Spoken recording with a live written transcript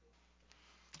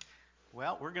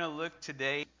Well, we're going to look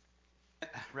today at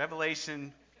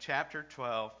Revelation chapter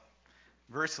 12,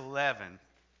 verse 11.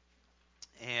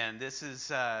 And this is,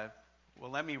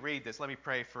 let me read this. Let me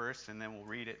pray first, and then we'll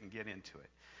read it and get into it.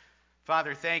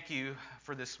 Father, thank you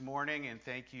for this morning, and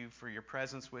thank you for your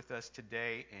presence with us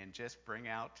today. And just bring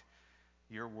out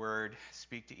your word,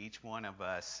 speak to each one of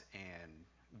us, and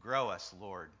grow us,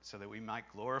 Lord, so that we might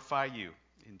glorify you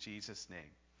in Jesus'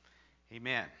 name.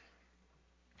 Amen.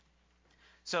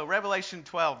 So Revelation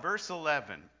 12, verse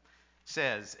 11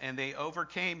 says, "And they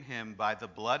overcame him by the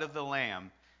blood of the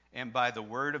Lamb and by the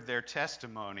word of their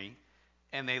testimony,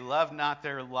 and they loved not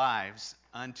their lives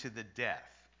unto the death."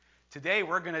 Today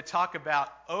we're going to talk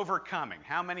about overcoming.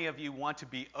 How many of you want to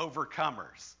be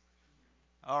overcomers?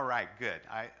 All right, good.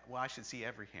 I should see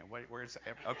every hand.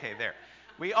 Okay, there.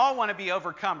 We all want to be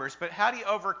overcomers, but how do you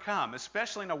overcome,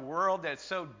 especially in a world that's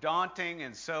so daunting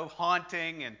and so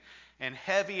haunting and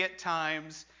heavy at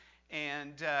times,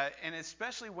 and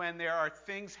especially when there are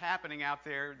things happening out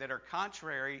there that are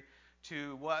contrary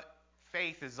to what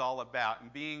faith is all about,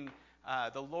 and being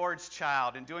the Lord's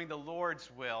child and doing the Lord's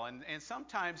will. And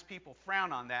sometimes people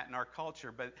frown on that in our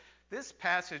culture, but this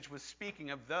passage was speaking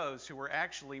of those who were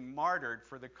actually martyred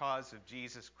for the cause of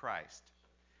Jesus Christ.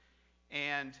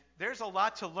 And there's a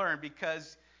lot to learn,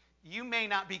 because you may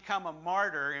not become a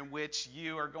martyr in which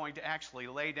you are going to actually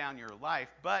lay down your life,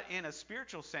 but in a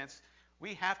spiritual sense,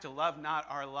 we have to love not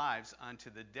our lives unto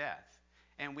the death.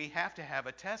 And we have to have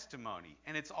a testimony.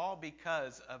 And it's all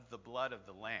because of the blood of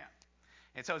the Lamb.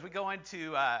 And so as we go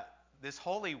into this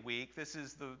Holy Week, this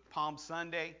is the Palm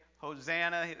Sunday,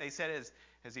 Hosanna, they said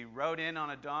as he rode in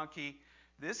on a donkey.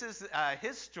 This is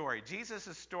his story.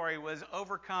 Jesus' story was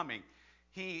overcoming.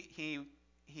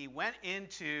 He went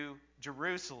into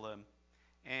Jerusalem,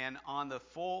 and on the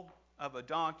foal of a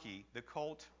donkey, the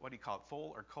colt, what do you call it,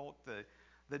 foal or colt?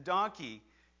 The donkey,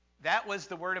 that was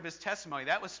the word of his testimony.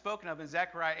 That was spoken of in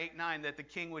Zechariah 8:9, that the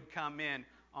king would come in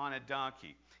on a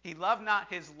donkey. He loved not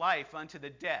his life unto the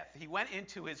death. He went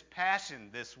into his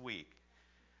passion this week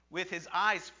with his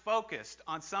eyes focused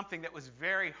on something that was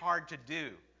very hard to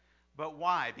do. But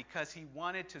why? Because he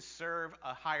wanted to serve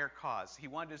a higher cause. He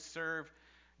wanted to serve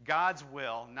God's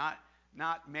will,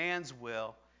 not man's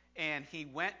will. And he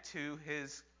went to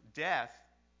his death,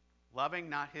 loving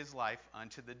not his life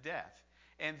unto the death.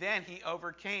 And then he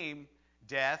overcame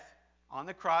death on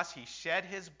the cross. He shed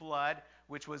his blood,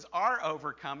 which was our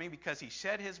overcoming, because he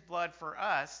shed his blood for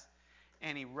us.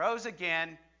 And he rose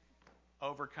again,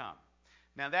 overcome.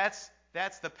 Now that's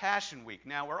the Passion Week.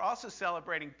 Now we're also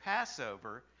celebrating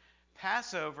Passover.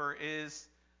 Passover is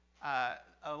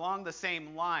along the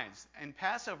same lines. In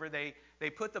Passover, they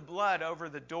put the blood over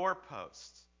the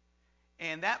doorposts.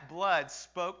 And that blood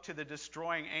spoke to the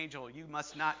destroying angel, "You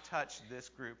must not touch this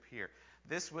group here."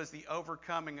 This was the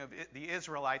overcoming of the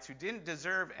Israelites, who didn't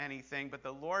deserve anything, but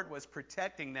the Lord was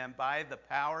protecting them by the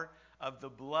power of the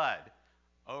blood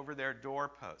over their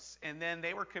doorposts. And then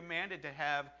they were commanded to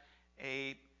have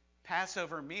a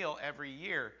Passover meal every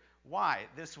year. Why?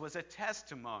 This was a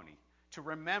testimony to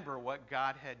remember what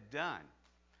God had done.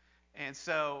 And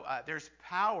so there's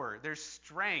power, there's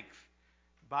strength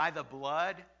by the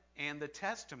blood and the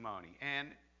testimony.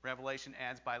 And Revelation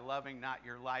adds, by loving not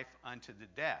your life unto the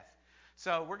death.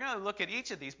 So we're going to look at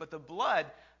each of these, but the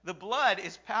blood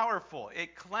is powerful.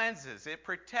 It cleanses, it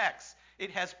protects,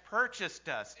 it has purchased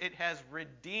us, it has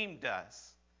redeemed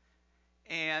us.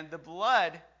 And the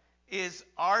blood is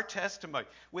our testimony.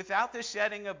 Without the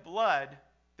shedding of blood,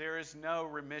 there is no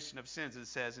remission of sins, it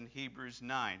says in Hebrews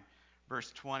 9,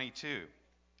 verse 22.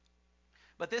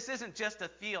 But this isn't just a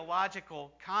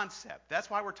theological concept. That's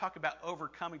why we're talking about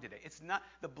overcoming today.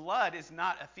 The blood is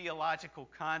not a theological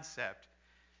concept.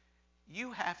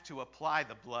 You have to apply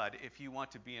the blood if you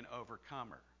want to be an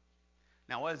overcomer.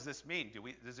 Now, what does this mean?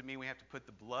 Does it mean we have to put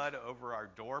the blood over our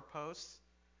doorposts?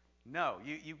 No,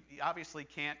 you obviously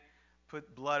can't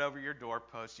put blood over your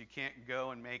doorposts. You can't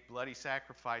go and make bloody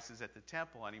sacrifices at the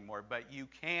temple anymore, but you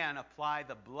can apply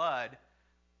the blood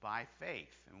by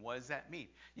faith. And what does that mean?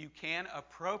 You can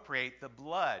appropriate the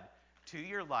blood to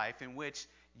your life, in which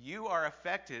you are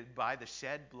affected by the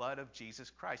shed blood of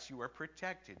Jesus Christ. You are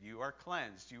protected. You are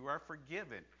cleansed. You are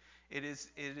forgiven. It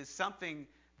is something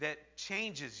that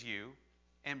changes you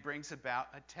and brings about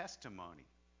a testimony.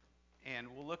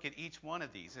 And we'll look at each one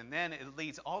of these. And then it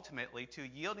leads ultimately to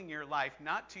yielding your life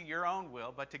not to your own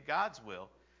will, but to God's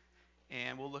will.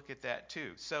 And we'll look at that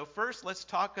too. So first, let's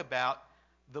talk about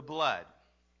the blood.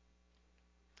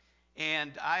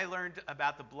 And I learned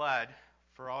about the blood.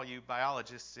 For all you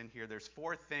biologists in here, there's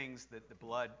 4 things that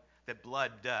blood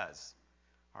does.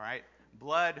 All right?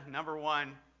 Blood, number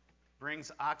 1,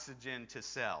 brings oxygen to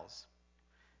cells.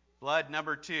 Blood,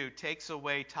 number 2, takes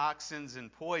away toxins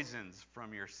and poisons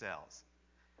from your cells.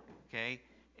 Okay?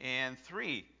 And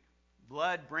 3,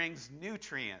 blood brings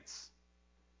nutrients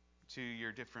to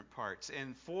your different parts.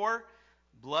 And 4,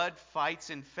 blood fights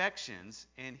infections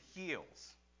and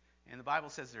heals. And the Bible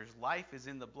says there's life is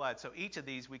in the blood. So each of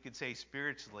these we could say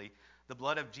spiritually, the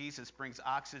blood of Jesus brings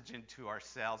oxygen to our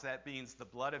cells. That means the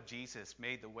blood of Jesus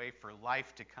made the way for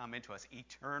life to come into us,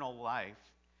 eternal life.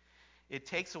 It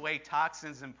takes away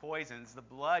toxins and poisons. The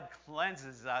blood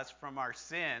cleanses us from our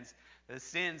sins. The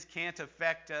sins can't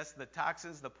affect us. The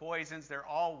toxins, the poisons, they're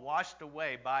all washed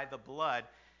away by the blood.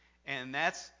 And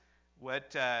that's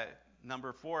what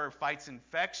number 4, fights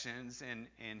infections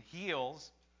and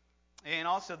heals. And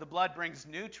also the blood brings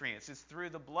nutrients. It's through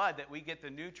the blood that we get the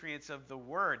nutrients of the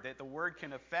Word, that the Word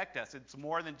can affect us. It's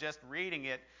more than just reading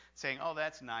it, saying, oh,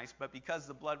 that's nice. But because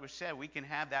the blood was shed, we can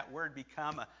have that Word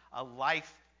become a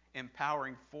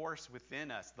life-empowering force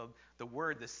within us. The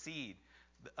Word, the seed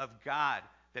of God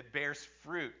that bears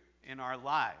fruit in our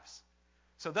lives.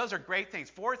 So those are great things.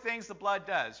 4 things the blood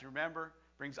does. Remember,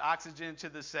 brings oxygen to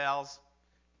the cells.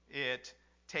 It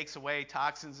takes away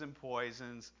toxins and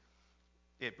poisons.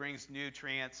 It brings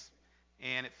nutrients,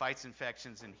 and it fights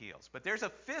infections and heals. But there's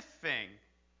a 5th thing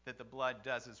that the blood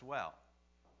does as well.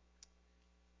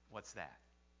 What's that?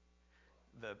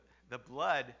 The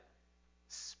blood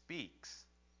speaks.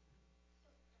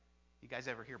 You guys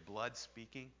ever hear blood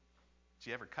speaking? Did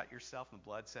you ever cut yourself and the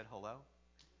blood said hello?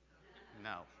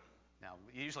 No. Now,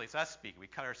 usually it's us speaking. We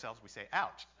cut ourselves, we say,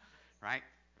 ouch, right?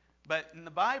 But in the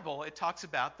Bible, it talks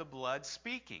about the blood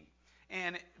speaking.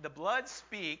 And the blood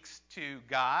speaks to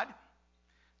God,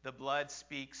 the blood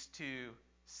speaks to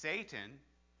Satan,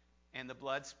 and the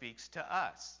blood speaks to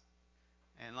us.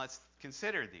 And let's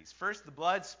consider these. First, the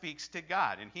blood speaks to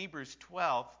God. In Hebrews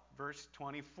 12, verse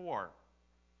 24,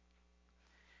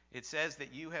 it says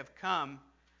that you have come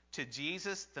to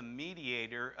Jesus, the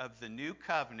mediator of the new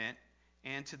covenant,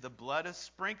 and to the blood of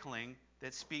sprinkling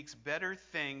that speaks better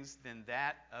things than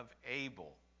that of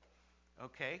Abel.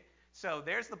 Okay? So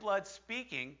there's the blood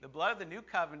speaking, the blood of the new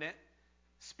covenant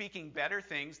speaking better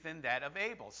things than that of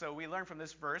Abel. So we learn from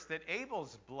this verse that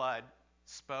Abel's blood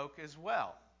spoke as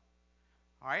well.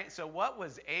 All right, so what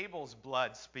was Abel's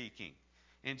blood speaking?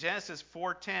 In Genesis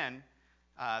 4:10,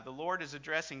 the Lord is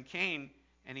addressing Cain,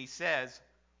 and he says,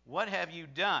 "What have you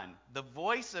done? The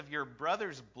voice of your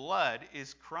brother's blood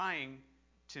is crying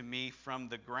to me from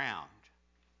the ground."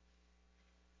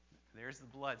 There's the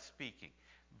blood speaking.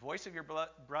 Voice of your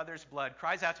brother's blood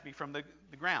cries out to me from the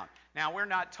ground. Now, we're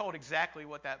not told exactly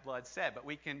what that blood said, but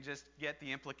we can just get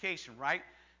the implication, right?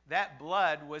 That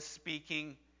blood was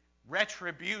speaking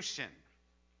retribution.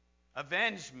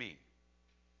 Avenge me.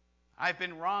 I've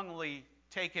been wrongly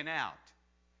taken out.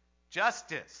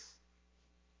 Justice.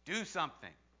 Do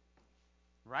something.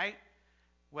 Right?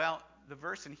 Well, the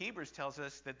verse in Hebrews tells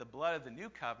us that the blood of the new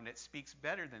covenant speaks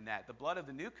better than that. The blood of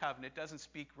the new covenant doesn't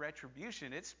speak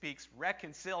retribution, it speaks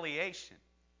reconciliation,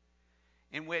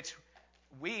 in which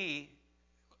we,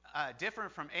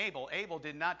 different from Abel, Abel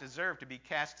did not deserve to be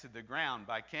cast to the ground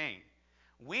by Cain.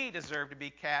 We deserve to be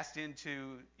cast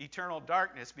into eternal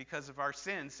darkness because of our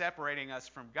sins separating us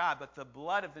from God. But the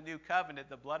blood of the new covenant,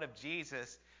 the blood of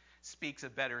Jesus, speaks a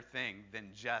better thing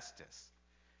than justice.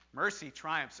 Mercy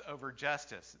triumphs over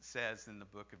justice, it says in the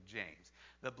book of James.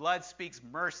 The blood speaks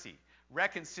mercy,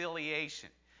 reconciliation.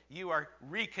 You are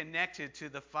reconnected to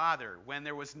the Father when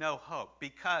there was no hope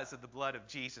because of the blood of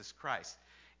Jesus Christ.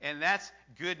 And that's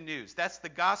good news. That's the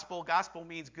gospel. Gospel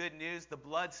means good news. The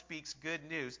blood speaks good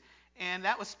news. And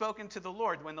that was spoken to the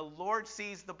Lord. When the Lord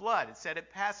sees the blood, it said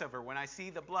at Passover, when I see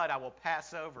the blood, I will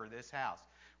pass over this house.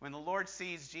 When the Lord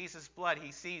sees Jesus' blood,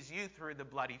 he sees you through the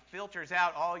blood. He filters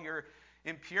out all your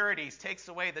impurities, takes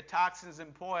away the toxins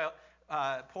and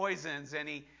poisons, and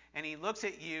he looks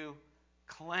at you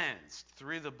cleansed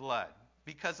through the blood.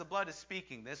 Because the blood is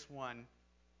speaking, this one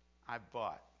I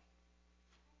bought.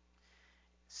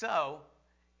 So,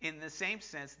 in the same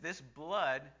sense, this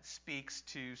blood speaks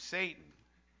to Satan.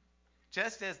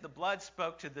 Just as the blood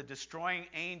spoke to the destroying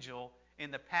angel in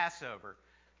the Passover,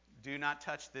 do not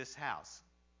touch this house.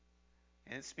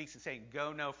 And it speaks to Satan,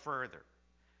 go no further.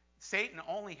 Satan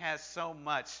only has so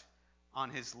much on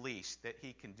his leash that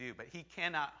he can do, but he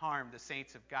cannot harm the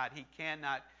saints of God. He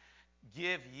cannot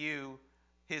give you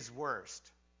his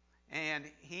worst. And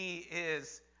he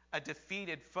is a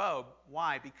defeated foe.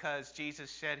 Why? Because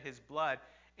Jesus shed his blood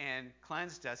and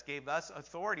cleansed us, gave us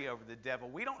authority over the devil.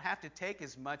 We don't have to take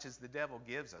as much as the devil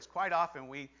gives us. Quite often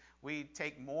we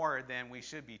take more than we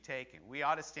should be taking. We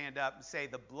ought to stand up and say,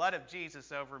 the blood of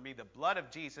Jesus over me, the blood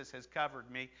of Jesus has covered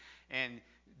me, and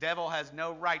Devil has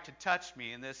no right to touch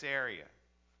me in this area.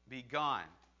 Be gone.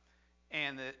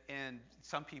 And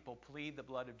some people plead the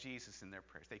blood of Jesus in their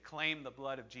prayers. They claim the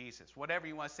blood of Jesus. Whatever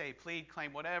you want to say, plead,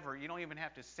 claim, whatever. You don't even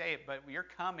have to say it, but you're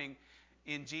coming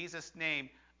in Jesus' name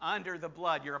under the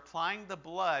blood. You're applying the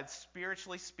blood,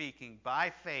 spiritually speaking,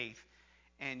 by faith,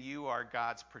 and you are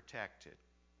God's protected.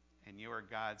 And you are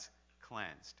God's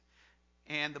cleansed.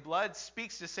 And the blood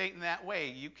speaks to Satan that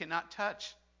way. You cannot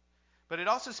touch. But it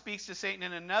also speaks to Satan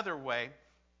in another way,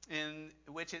 in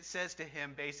which it says to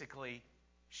him basically,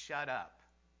 shut up.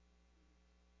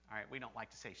 All right, we don't like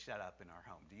to say shut up in our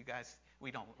home. Do you guys?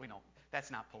 We don't.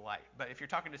 That's not polite. But if you're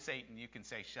talking to Satan, you can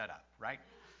say shut up, right?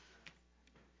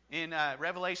 In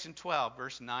Revelation 12,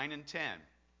 verse 9 and 10,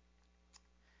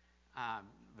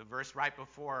 the verse right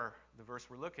before the verse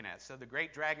we're looking at. So the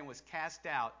great dragon was cast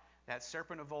out, that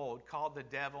serpent of old, called the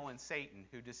devil and Satan,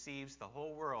 who deceives the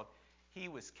whole world. He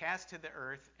was cast to the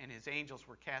earth, and his angels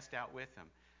were cast out with him.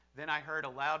 Then I heard a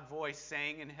loud voice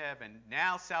saying in heaven,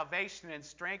 now salvation and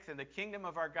strength and the kingdom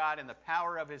of our God and the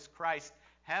power of his Christ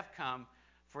have come,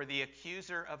 for the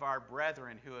accuser of our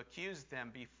brethren who accused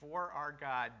them before our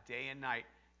God day and night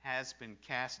has been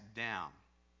cast down.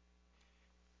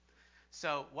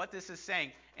 So what this is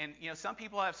saying, and some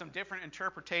people have some different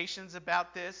interpretations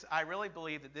about this. I really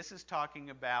believe that this is talking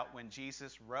about when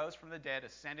Jesus rose from the dead,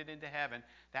 ascended into heaven.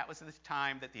 That was the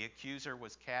time that the accuser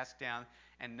was cast down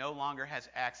and no longer has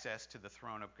access to the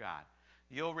throne of God.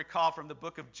 You'll recall from the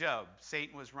book of Job,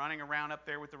 Satan was running around up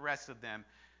there with the rest of them,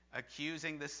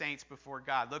 accusing the saints before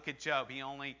God. Look at Job. He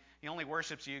only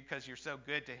worships you because you're so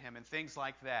good to him, and things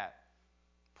like that.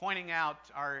 Pointing out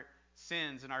our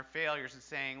sins and our failures and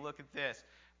saying, look at this.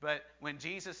 But when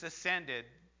Jesus ascended,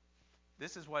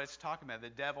 this is what it's talking about. The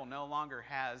devil no longer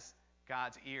has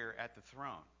God's ear at the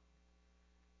throne.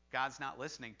 God's not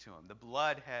listening to him. The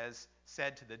blood has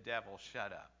said to the devil,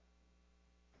 shut up.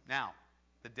 Now,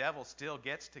 the devil still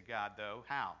gets to God, though.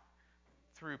 How?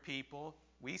 Through people.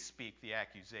 We speak the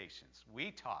accusations.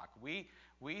 We talk.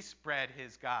 We spread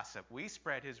his gossip. We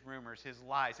spread his rumors, his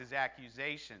lies, his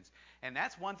accusations. And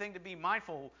that's one thing to be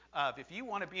mindful of. If you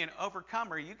want to be an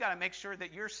overcomer, you've got to make sure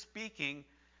that you're speaking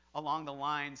along the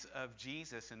lines of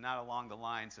Jesus and not along the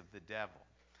lines of the devil.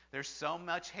 There's so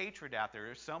much hatred out there.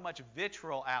 There's so much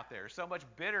vitriol out there. So much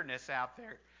bitterness out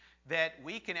there that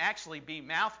we can actually be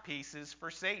mouthpieces for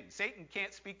Satan. Satan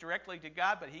can't speak directly to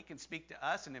God, but he can speak to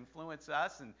us and influence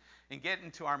us and get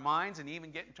into our minds and even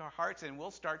get into our hearts, and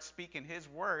we'll start speaking his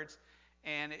words,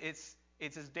 and it's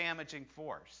his damaging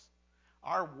force.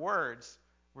 Our words,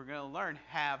 we're going to learn,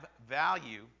 have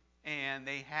value, and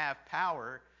they have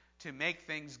power to make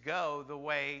things go the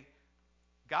way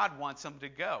God wants them to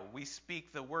go. We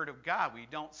speak the word of God. We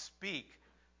don't speak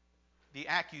the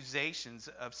accusations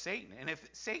of Satan. And if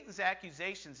Satan's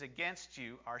accusations against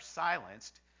you are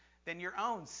silenced, then your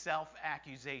own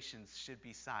self-accusations should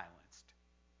be silenced.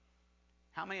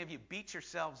 How many of you beat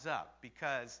yourselves up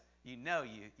because you know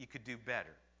you could do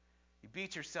better? You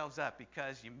beat yourselves up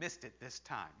because you missed it this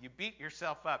time. You beat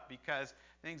yourself up because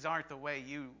things aren't the way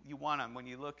you want them when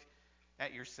you look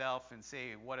at yourself and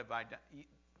say, what have I done?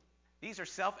 These are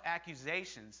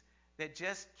self-accusations that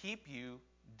just keep you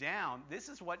down. This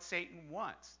is what Satan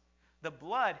wants. The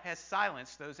blood has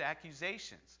silenced those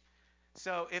accusations.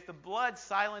 So if the blood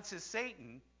silences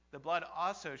Satan, the blood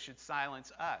also should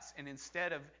silence us. And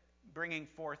instead of bringing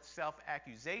forth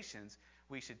self-accusations,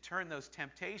 we should turn those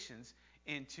temptations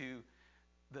into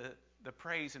the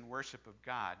praise and worship of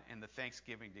God and the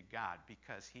thanksgiving to God,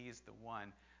 because he is the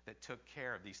one that took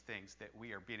care of these things that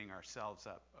we are beating ourselves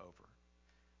up over.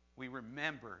 We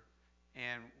remember,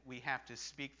 and we have to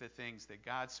speak the things that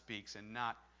God speaks and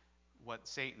not what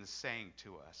Satan's saying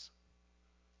to us.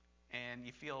 And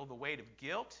you feel the weight of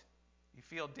guilt, you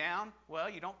feel down, well,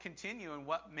 you don't continue in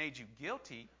what made you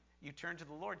guilty. You turn to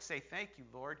the Lord and say, thank you,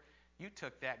 Lord, you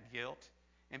took that guilt,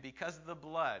 and because of the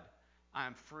blood,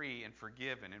 I'm free and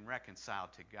forgiven and reconciled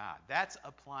to God. That's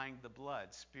applying the blood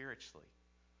spiritually.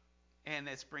 And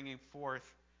it's bringing forth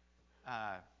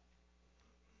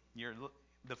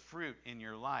the fruit in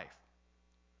your life.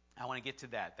 I want to get to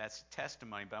that. That's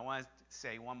testimony. But I want to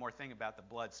say one more thing about the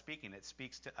blood speaking. It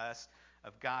speaks to us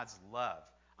of God's love,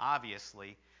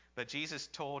 obviously. But Jesus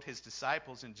told his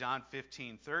disciples in John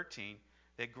 15:13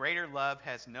 that greater love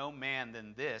has no man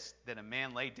than this, that a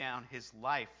man lay down his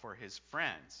life for his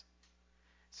friends.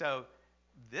 So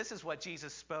this is what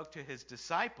Jesus spoke to his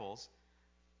disciples.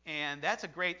 And that's a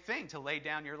great thing, to lay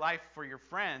down your life for your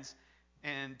friends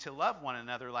and to love one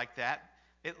another like that.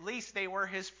 At least they were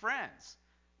his friends.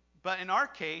 But in our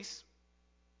case,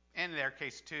 and in their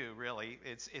case too, really,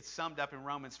 it's summed up in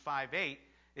Romans 5:8,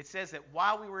 It says that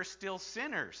while we were still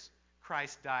sinners,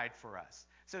 Christ died for us.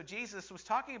 So Jesus was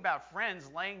talking about friends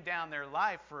laying down their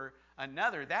life for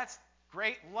another. That's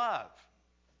great love.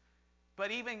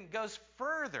 But even goes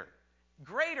further,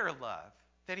 greater love,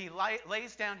 that he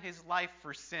lays down his life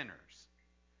for sinners.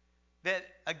 That,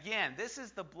 again, this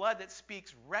is the blood that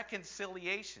speaks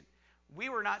reconciliation. We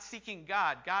were not seeking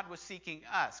God. God was seeking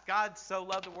us. God so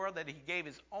loved the world that he gave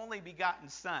his only begotten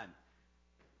Son,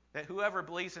 that whoever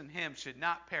believes in him should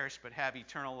not perish but have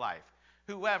eternal life.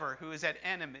 Whoever who is at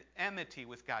enmity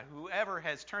with God, whoever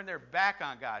has turned their back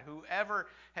on God, whoever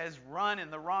has run in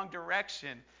the wrong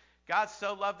direction, God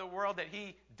so loved the world that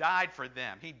he died for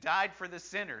them. He died for the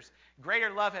sinners. Greater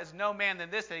love has no man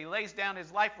than this, that he lays down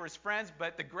his life for his friends,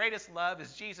 but the greatest love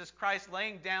is Jesus Christ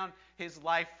laying down his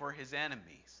life for his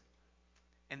enemies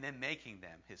and then making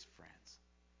them his friends.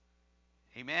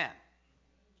 Amen.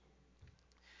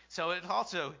 So it's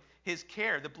also his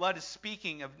care. The blood is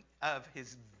speaking of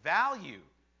his value.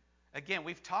 Again,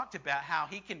 we've talked about how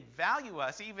he can value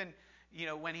us. Even,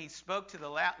 when he spoke to the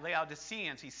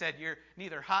Laodiceans, he said, "You're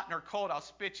neither hot nor cold. I'll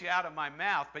spit you out of my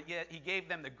mouth." But yet he gave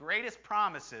them the greatest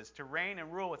promises to reign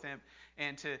and rule with him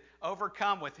and to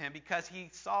overcome with him, because he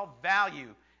saw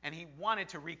value and he wanted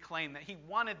to reclaim that. He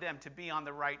wanted them to be on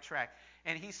the right track.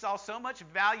 And he saw so much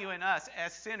value in us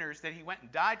as sinners that he went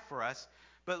and died for us.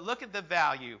 But look at the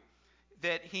value,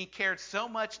 that he cared so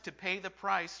much to pay the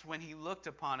price when he looked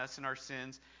upon us in our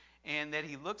sins, and that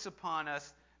he looks upon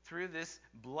us through this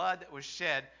blood that was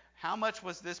shed. How much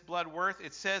was this blood worth?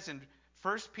 It says in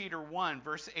 1 Peter 1,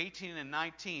 verse 18 and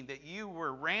 19, that you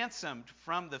were ransomed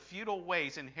from the futile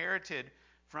ways inherited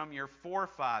from your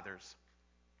forefathers.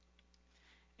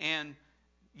 And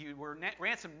you were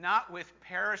ransomed not with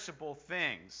perishable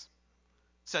things,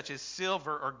 such as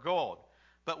silver or gold,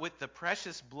 but with the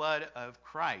precious blood of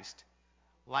Christ,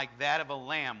 like that of a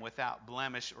lamb without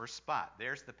blemish or spot.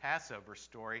 There's the Passover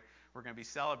story. We're going to be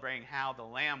celebrating how the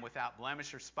lamb without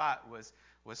blemish or spot was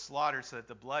slaughtered so that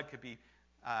the blood could be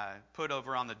put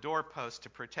over on the doorpost to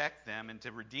protect them and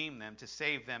to redeem them, to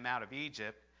save them out of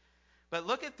Egypt. But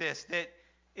look at this, that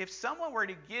if someone were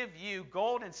to give you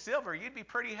gold and silver, you'd be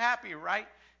pretty happy, right?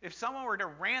 If someone were to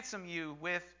ransom you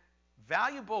with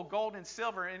valuable gold and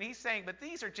silver, and he's saying, but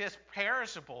these are just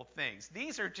perishable things.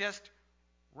 These are just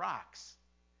rocks.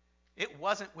 It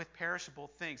wasn't with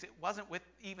perishable things. It wasn't with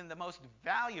even the most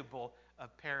valuable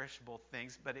of perishable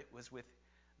things, but it was with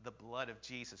the blood of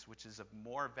Jesus, which is of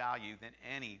more value than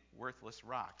any worthless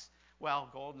rocks. Well,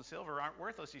 gold and silver aren't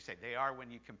worthless, you say. They are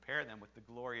when you compare them with the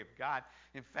glory of God.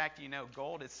 In fact,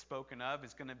 gold is spoken of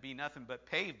is going to be nothing but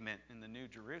pavement in the New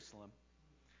Jerusalem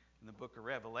in the book of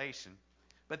Revelation.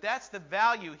 But that's the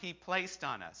value he placed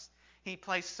on us. He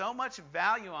placed so much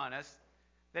value on us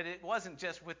that it wasn't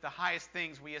just with the highest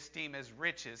things we esteem as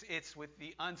riches. It's with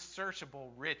the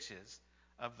unsearchable riches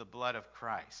of the blood of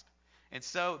Christ. And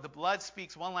so the blood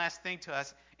speaks one last thing to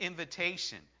us,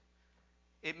 invitation.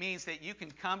 It means that you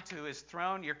can come to his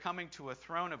throne. You're coming to a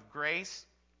throne of grace.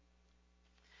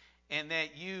 And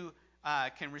that you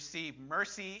can receive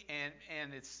mercy.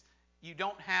 And you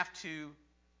don't have to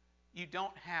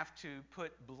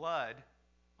put blood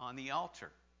on the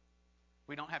altar.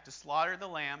 We don't have to slaughter the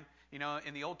lamb.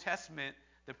 In the Old Testament,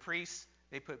 the priests,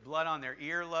 they put blood on their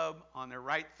earlobe, on their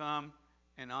right thumb,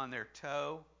 and on their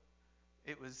toe.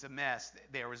 It was a mess.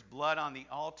 There was blood on the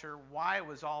altar. Why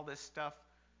was all this stuff,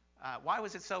 why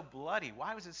was it so bloody?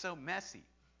 Why was it so messy?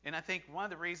 And I think one of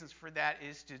the reasons for that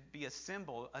is to be a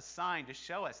symbol, a sign to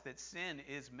show us that sin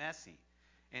is messy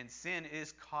and sin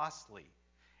is costly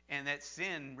and that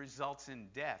sin results in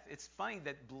death. It's funny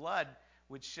that blood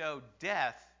would show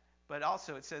death, but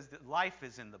also it says that life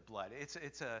is in the blood.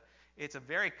 It's a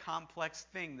very complex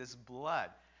thing, this blood.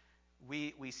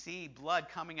 We see blood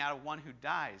coming out of one who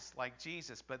dies, like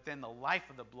Jesus, but then the life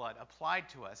of the blood applied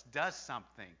to us does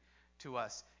something to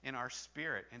us in our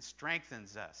spirit and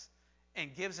strengthens us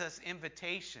and gives us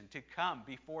invitation to come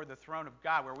before the throne of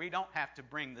God, where we don't have to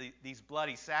bring these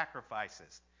bloody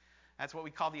sacrifices. That's what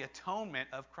we call the atonement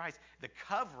of Christ, the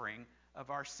covering of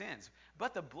our sins.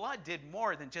 But the blood did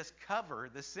more than just cover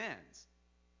the sins.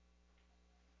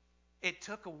 It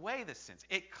took away the sins.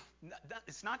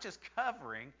 It's not just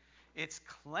covering, it's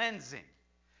cleansing.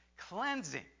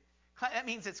 Cleansing. That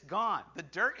means it's gone. The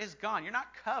dirt is gone. You're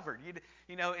not covered.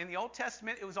 In the Old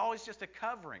Testament, it was always just a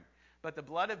covering. But the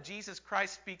blood of Jesus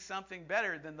Christ speaks something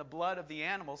better than the blood of the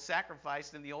animals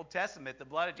sacrificed in the Old Testament. The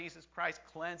blood of Jesus Christ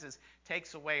cleanses,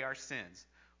 takes away our sins.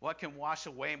 What can wash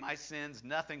away my sins?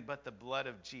 Nothing but the blood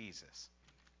of Jesus.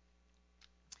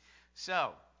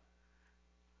 So,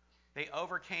 they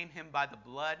overcame him by the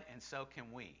blood, and so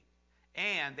can we.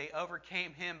 and they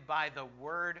overcame him by the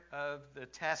word of the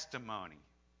testimony.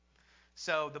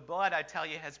 So the blood, I tell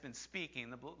you, has been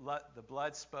speaking. The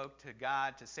blood spoke to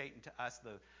God, to Satan, to us.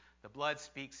 The blood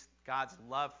speaks God's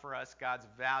love for us, God's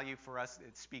value for us.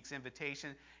 It speaks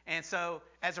invitation. And so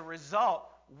as a result,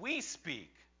 we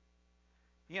speak.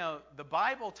 You know, the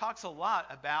Bible talks a lot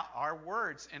about our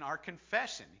words and our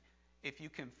confession. If you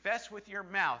confess with your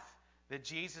mouth that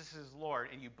Jesus is Lord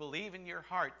and you believe in your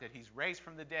heart that he's raised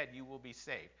from the dead, you will be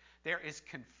saved. There is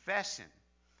confession.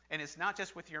 And it's not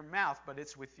just with your mouth, but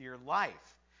it's with your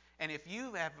life. And if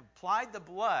you have applied the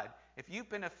blood, if you've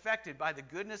been affected by the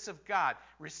goodness of God,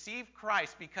 received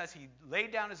Christ because he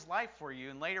laid down his life for you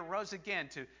and later rose again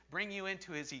to bring you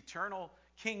into his eternal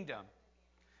kingdom,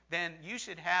 then you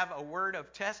should have a word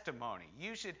of testimony.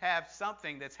 You should have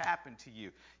something that's happened to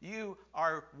you. You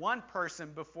are one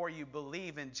person before you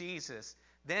believe in Jesus.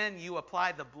 Then you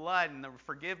apply the blood and the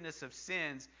forgiveness of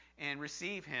sins and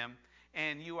receive him,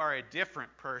 and you are a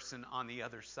different person on the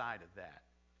other side of that.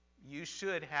 You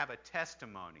should have a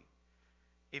testimony.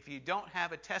 If you don't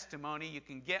have a testimony, you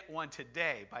can get one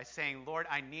today by saying, Lord,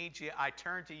 I need you. I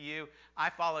turn to you. I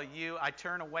follow you. I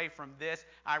turn away from this.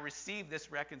 I receive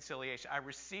this reconciliation. I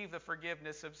receive the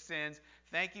forgiveness of sins.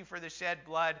 Thank you for the shed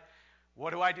blood.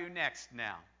 What do I do next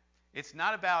now? It's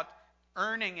not about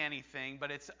earning anything, but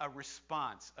it's a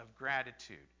response of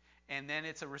gratitude. And then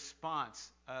it's a response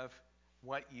of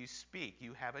what you speak.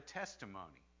 You have a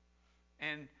testimony.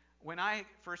 And when I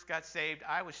first got saved,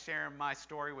 I was sharing my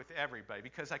story with everybody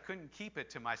because I couldn't keep it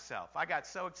to myself. I got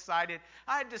so excited.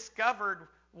 I had discovered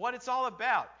what it's all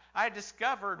about. I had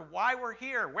discovered why we're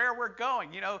here, where we're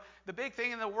going. You know, the big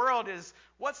thing in the world is,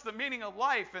 what's the meaning of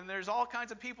life? And there's all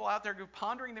kinds of people out there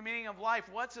pondering the meaning of life.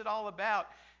 What's it all about?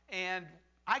 And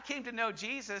I came to know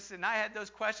Jesus, and I had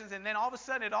those questions, and then all of a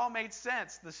sudden it all made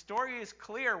sense. The story is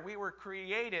clear. We were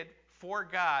created for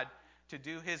God to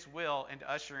do his will and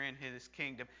to usher in his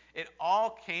kingdom. It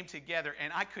all came together,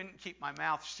 and I couldn't keep my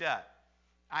mouth shut.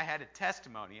 I had a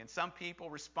testimony, and some people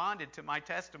responded to my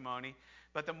testimony,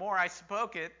 but the more I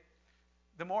spoke it,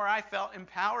 the more I felt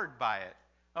empowered by it.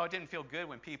 Oh, it didn't feel good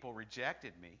when people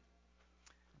rejected me.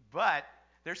 But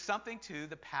there's something to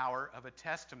the power of a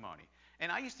testimony.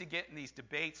 And I used to get in these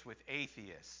debates with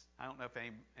atheists. I don't know if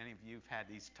any of you have had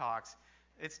these talks.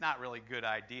 It's not really a good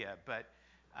idea, but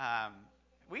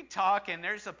we talk, and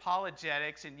there's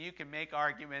apologetics, and you can make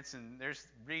arguments, and there's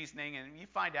reasoning, and you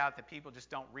find out that people just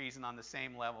don't reason on the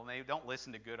same level, and they don't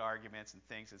listen to good arguments and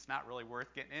things. It's not really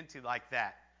worth getting into like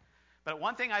that. But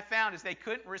one thing I found is they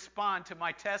couldn't respond to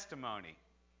my testimony.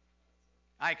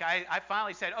 Like I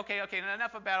finally said, okay,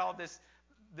 enough about all this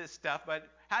stuff, but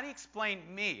how do you explain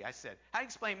me? I said, how do you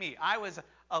explain me? I was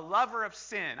a lover of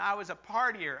sin. I was a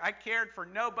partier. I cared for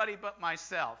nobody but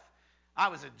myself. I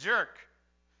was a jerk.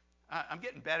 I'm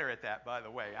getting better at that, by the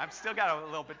way. I've still got a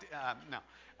little bit,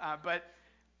 but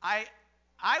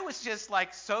I was just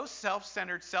like so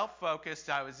self-centered, self-focused.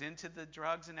 I was into the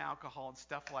drugs and alcohol and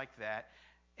stuff like that.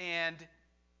 And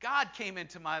God came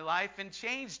into my life and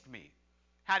changed me.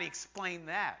 How do you explain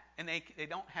that? And they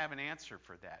don't have an answer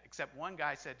for that. Except one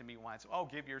guy said to me once, oh,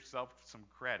 give yourself some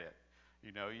credit.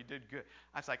 You know, you did good.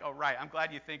 I was like, oh, right. I'm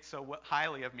glad you think so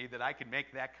highly of me that I can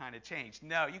make that kind of change.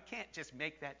 No, you can't just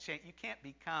make that change. You can't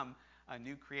become a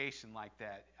new creation like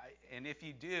that. And if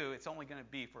you do, it's only going to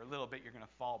be for a little bit. You're going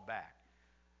to fall back.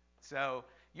 So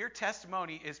your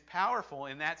testimony is powerful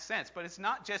in that sense. But it's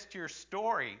not just your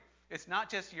story. It's not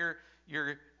just your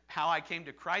how I came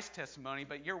to Christ testimony.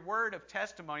 But your word of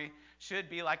testimony should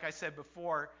be, like I said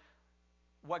before,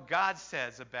 what God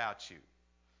says about you.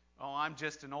 Oh, I'm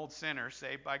just an old sinner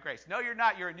saved by grace. No, you're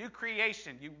not. You're a new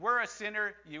creation. You were a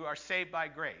sinner. You are saved by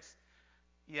grace.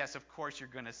 Yes, of course you're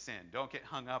going to sin. Don't get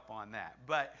hung up on that.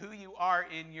 But who you are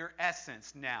in your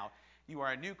essence now, you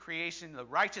are a new creation, the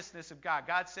righteousness of God.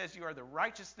 God says you are the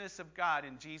righteousness of God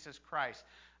in Jesus Christ.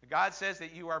 God says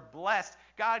that you are blessed.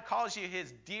 God calls you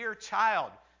his dear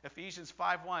child. Ephesians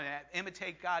 5:1,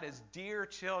 imitate God as dear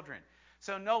children.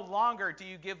 So no longer do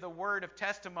you give the word of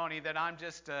testimony that I'm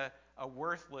just a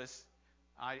worthless,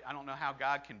 I don't know how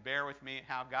God can bear with me,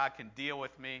 how God can deal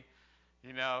with me.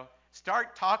 You know,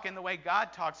 start talking the way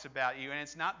God talks about you. And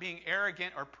it's not being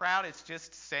arrogant or proud. It's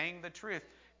just saying the truth.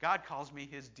 God calls me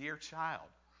his dear child.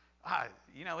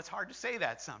 You know, it's hard to say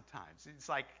that sometimes. It's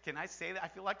like, can I say that? I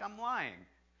feel like I'm lying.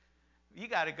 You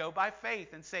got to go by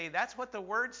faith and say, that's what the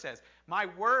word says. My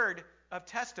word of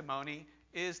testimony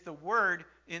is the word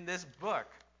in this book.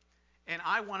 And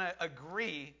I want to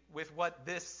agree with what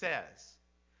this says.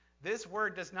 This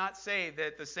word does not say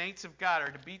that the saints of God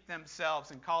are to beat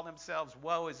themselves and call themselves,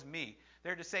 woe is me.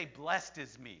 They're to say, blessed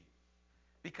is me.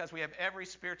 because we have every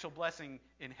spiritual blessing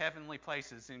in heavenly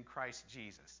places in Christ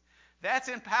Jesus. That's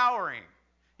empowering.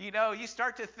 You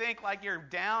start to think like you're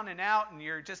down and out and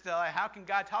you're just, how can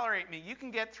God tolerate me? You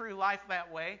can get through life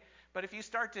that way. But if you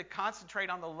start to concentrate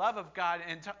on the love of God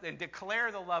and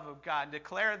declare the love of God, and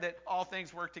declare that all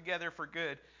things work together for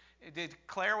good,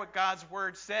 declare what God's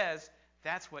word says,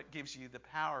 that's what gives you the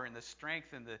power and the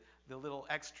strength and the little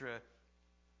extra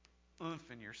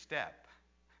oomph in your step.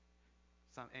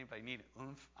 Anybody need an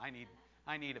oomph?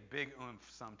 I need a big oomph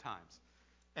sometimes.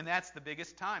 And that's the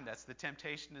biggest time. That's the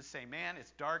temptation to say, man,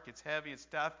 it's dark, it's heavy, it's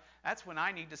tough. That's when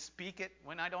I need to speak it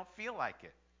when I don't feel like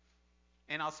it.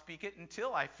 And I'll speak it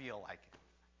until I feel like it.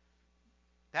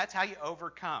 That's how you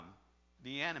overcome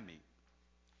the enemy.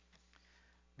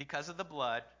 Because of the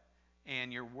blood,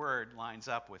 and your word lines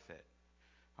up with it.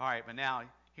 All right, but now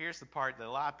here's the part that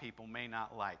a lot of people may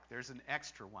not like. There's an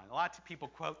extra one. A lot of people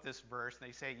quote this verse, and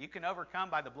they say, you can overcome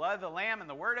by the blood of the Lamb and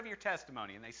the word of your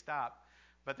testimony. And they stop.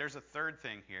 But there's a third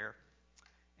thing here,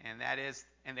 and that is,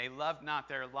 and they loved not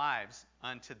their lives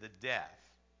unto the death.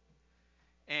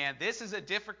 And this is a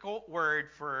difficult word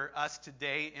for us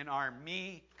today in our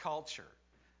me culture.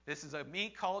 This is a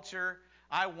me culture.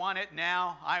 I want it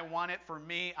now. I want it for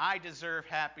me. I deserve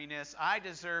happiness. I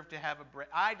deserve to have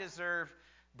I deserve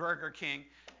Burger King.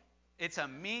 It's a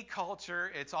me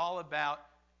culture. It's all about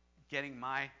getting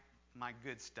my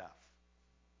good stuff.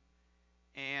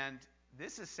 And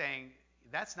this is saying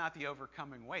that's not the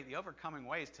overcoming way. The overcoming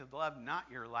way is to love not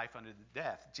your life unto the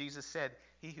death. Jesus said,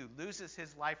 he who loses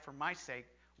his life for my sake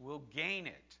will gain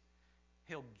it.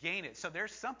 He'll gain it. So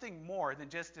there's something more than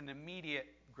just an immediate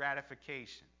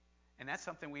gratification. And that's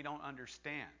something we don't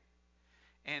understand.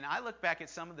 And I look back at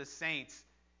some of the saints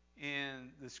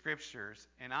in the scriptures,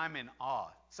 and I'm in awe.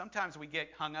 Sometimes we get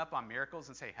hung up on miracles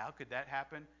and say, how could that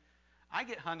happen? I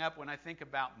get hung up when I think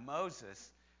about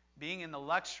Moses being in the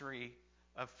luxury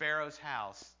of Pharaoh's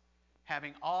house,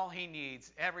 having all he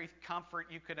needs, every comfort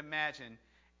you could imagine,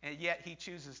 and yet he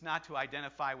chooses not to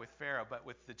identify with Pharaoh, but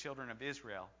with the children of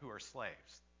Israel who are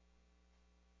slaves.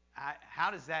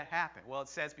 How does that happen? Well, it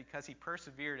says because he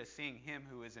persevered as seeing him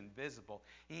who is invisible.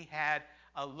 He had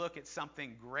a look at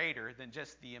something greater than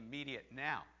just the immediate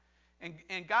now.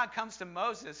 And God comes to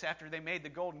Moses after they made the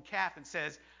golden calf and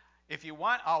says, if you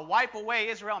want, I'll wipe away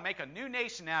Israel and make a new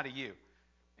nation out of you.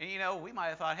 And, we might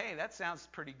have thought, hey, that sounds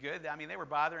pretty good. I mean, they were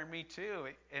bothering me too.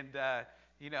 And,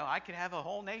 I could have a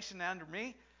whole nation under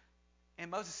me. And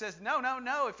Moses says, no.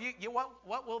 If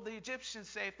what will the Egyptians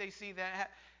say if they see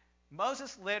that?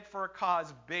 Moses lived for a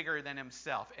cause bigger than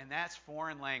himself. And that's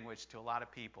foreign language to a lot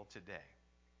of people today.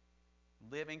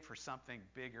 Living for something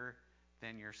bigger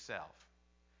than yourself.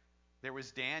 There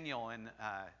was Daniel and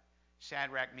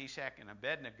Shadrach, Meshach, and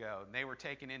Abednego. And they were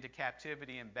taken into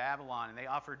captivity in Babylon. And they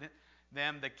offered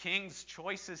them the king's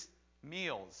choicest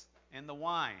meals and the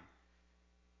wine.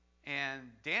 And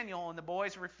Daniel and the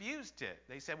boys refused it.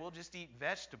 They said, we'll just eat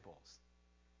vegetables.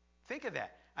 Think of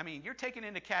that. I mean, you're taken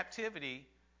into captivity,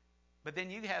 but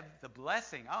then you have the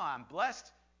blessing. Oh, I'm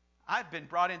blessed. I've been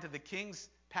brought into the king's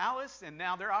palace, and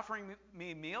now they're offering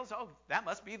me meals. Oh, that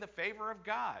must be the favor of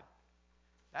God.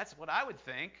 That's what I would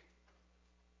think.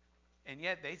 And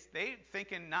yet they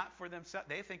thinking not for themselves.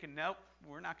 They thinking, nope,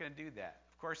 we're not going to do that.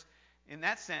 Of course, in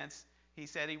that sense, he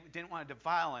said he didn't want to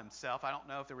defile himself. I don't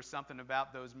know if there was something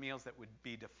about those meals that would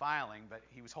be defiling, but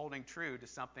he was holding true to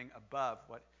something above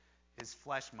what his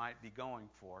flesh might be going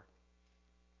for.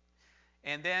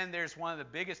 And then there's one of the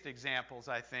biggest examples,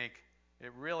 I think,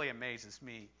 it really amazes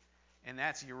me, and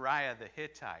that's Uriah the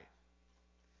Hittite.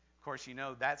 Of course, you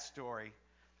know that story.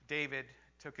 David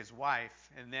took his wife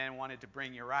and then wanted to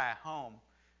bring Uriah home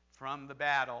from the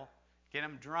battle, get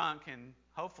him drunk, and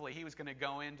hopefully he was going to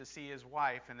go in to see his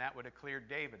wife, and that would have cleared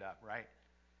David up, right?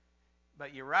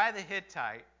 But Uriah the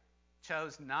Hittite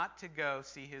chose not to go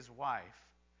see his wife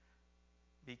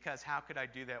because how could I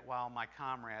do that while my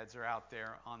comrades are out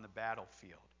there on the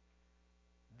battlefield?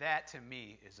 That to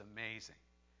me is amazing.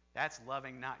 That's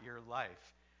loving not your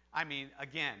life. I mean,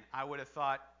 again, I would have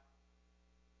thought,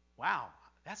 wow,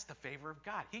 that's the favor of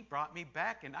God. He brought me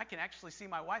back and I can actually see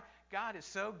my wife. God is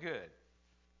so good.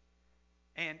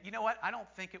 And you know what? I don't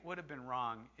think it would have been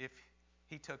wrong if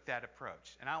he took that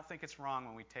approach. And I don't think it's wrong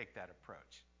when we take that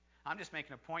approach. I'm just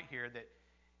making a point here that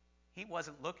he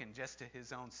wasn't looking just to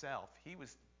his own self. He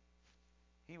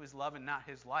was loving not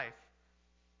his life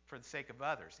for the sake of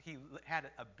others. He had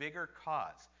a bigger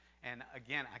cause. And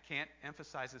again, I can't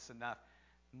emphasize this enough.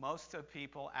 Most of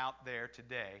people out there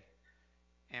today,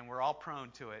 and we're all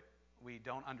prone to it, we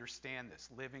don't understand this,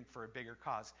 living for a bigger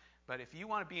cause. But if you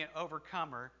want to be an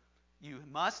overcomer, you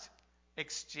must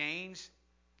exchange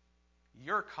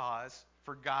your cause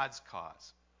for God's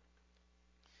cause.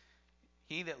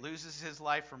 He that loses his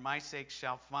life for my sake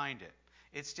shall find it.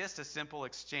 It's just a simple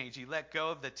exchange. You let go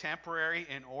of the temporary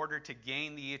in order to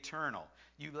gain the eternal.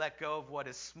 You let go of what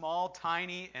is small,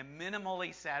 tiny, and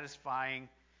minimally satisfying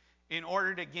in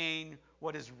order to gain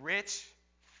what is rich,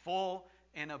 full,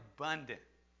 and abundant.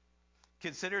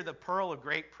 Consider the pearl of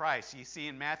great price. You see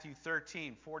in Matthew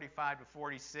 13, 45 to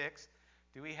 46.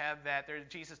 Do we have that? There,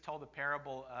 Jesus told the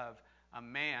parable of a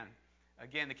man.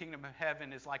 Again, the kingdom of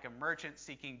heaven is like a merchant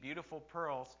seeking beautiful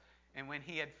pearls. And when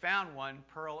he had found one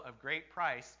pearl of great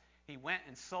price, he went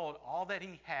and sold all that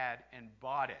he had and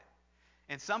bought it.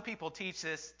 And some people teach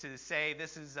this to say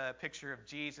this is a picture of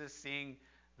Jesus seeing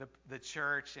the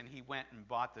church, and he went and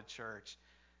bought the church.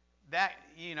 That,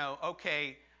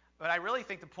 okay. But I really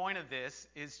think the point of this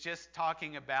is just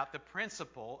talking about the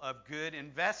principle of good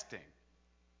investing.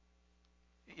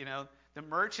 The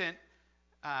merchant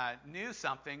knew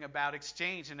something about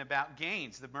exchange and about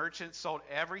gains. The merchant sold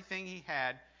everything he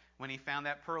had when he found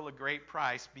that pearl of great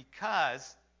price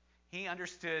because he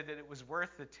understood that it was worth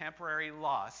the temporary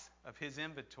loss of his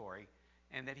inventory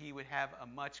and that he would have a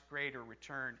much greater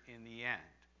return in the end.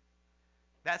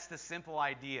 That's the simple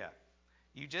idea.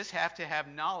 You just have to have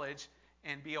knowledge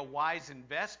and be a wise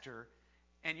investor,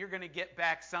 and you're going to get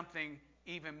back something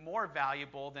even more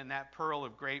valuable than that pearl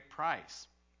of great price.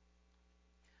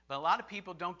 But a lot of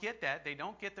people don't get that. They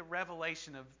don't get the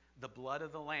revelation of the blood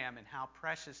of the Lamb and how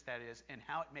precious that is and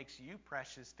how it makes you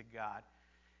precious to God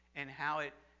and how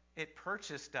it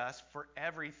purchased us for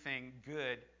everything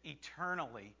good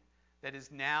eternally that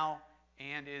is now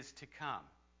and is to come.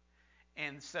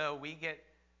 And so we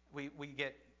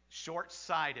get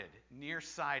short-sighted,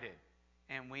 nearsighted,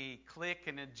 and we click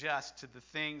and adjust to the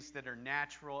things that are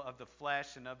natural of the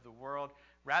flesh and of the world,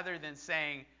 rather than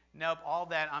saying, nope, all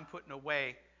that I'm putting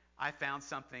away, I found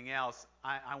something else.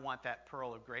 I want that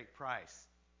pearl of great price.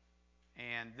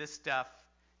 And this stuff,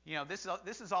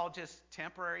 this is all just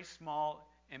temporary, small,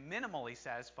 and minimally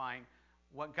satisfying.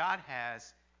 What God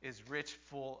has is rich,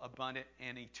 full, abundant,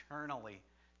 and eternally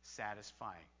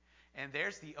satisfying. And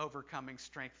there's the overcoming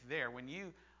strength there. When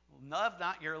you love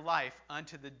not your life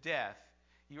unto the death,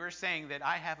 you are saying that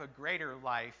I have a greater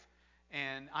life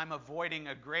and I'm avoiding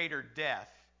a greater death.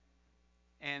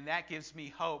 And that gives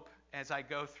me hope as I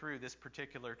go through this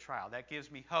particular trial. That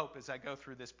gives me hope as I go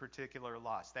through this particular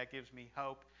loss. That gives me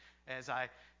hope as I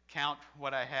count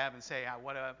what I have and say,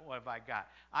 what have I got?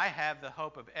 I have the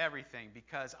hope of everything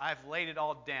because I've laid it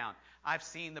all down. I've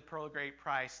seen the pearl of great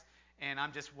price, and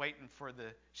I'm just waiting for the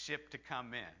ship to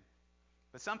come in.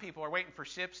 But some people are waiting for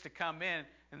ships to come in,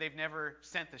 and they've never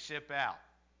sent the ship out.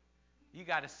 You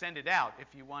got to send it out if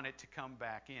you want it to come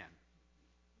back in.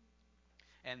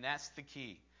 And that's the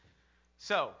key.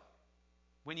 So,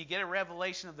 when you get a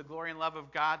revelation of the glory and love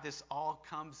of God, this all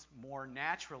comes more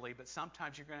naturally, but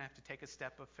sometimes you're going to have to take a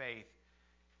step of faith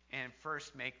and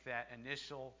first make that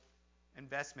initial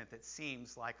investment that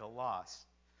seems like a loss.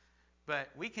 But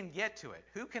we can get to it.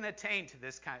 Who can attain to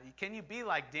this kind? Can you be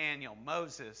like Daniel,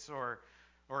 Moses, or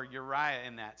Uriah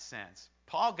in that sense?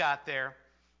 Paul got there.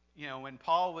 When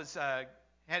Paul was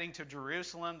heading to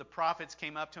Jerusalem, the prophets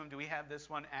came up to him. Do we have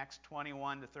this one? Acts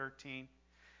 21 to 13.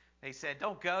 They said,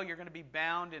 don't go, you're going to be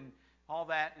bound and all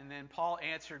that. And then Paul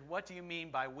answered, what do you mean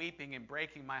by weeping and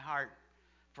breaking my heart?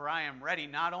 For I am ready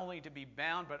not only to be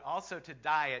bound, but also to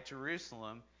die at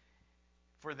Jerusalem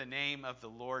for the name of the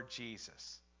Lord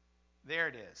Jesus. There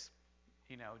it is.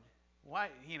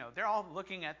 They're all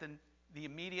looking at the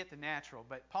immediate, the natural.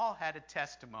 But Paul had a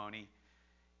testimony,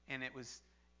 and it was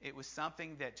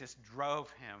something that just drove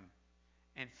him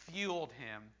and fueled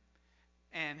him.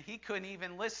 And he couldn't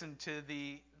even listen to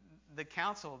the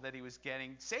counsel that he was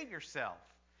getting. Save yourself.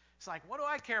 It's like, what do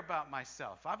I care about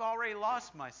myself? I've already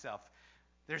lost myself.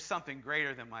 There's something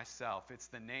greater than myself. It's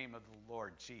the name of the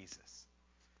Lord Jesus.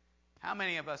 How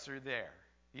many of us are there?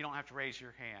 You don't have to raise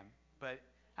your hand, but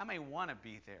how many want to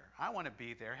be there? I want to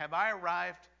be there. Have I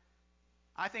arrived?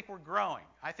 I think we're growing.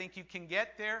 I think you can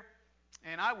get there,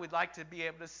 and I would like to be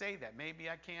able to say that. Maybe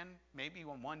I can. Maybe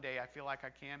one day I feel like I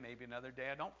can. Maybe another day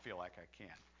I don't feel like I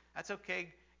can. That's okay.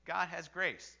 God has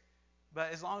grace.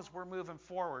 But as long as we're moving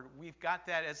forward, we've got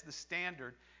that as the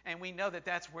standard, and we know that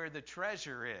that's where the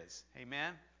treasure is.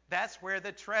 Amen? That's where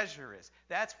the treasure is.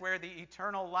 That's where the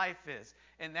eternal life is,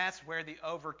 and that's where the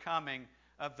overcoming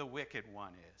of the wicked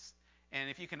one is. And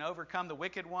if you can overcome the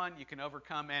wicked one, you can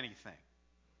overcome anything.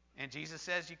 And Jesus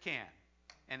says you can.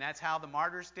 And that's how the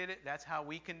martyrs did it. That's how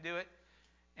we can do it.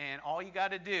 And all you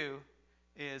got to do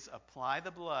is apply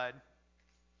the blood,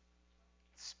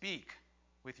 speak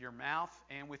with your mouth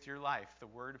and with your life the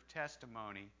word of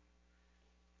testimony,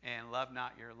 and love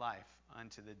not your life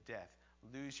unto the death.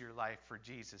 Lose your life for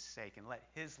Jesus' sake and let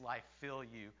his life fill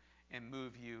you and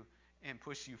move you and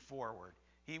push you forward.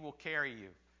 He will carry you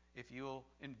if you'll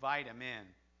invite him in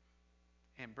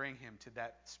and bring him to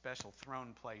that special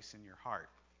throne place in your heart.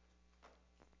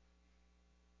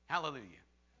 Hallelujah.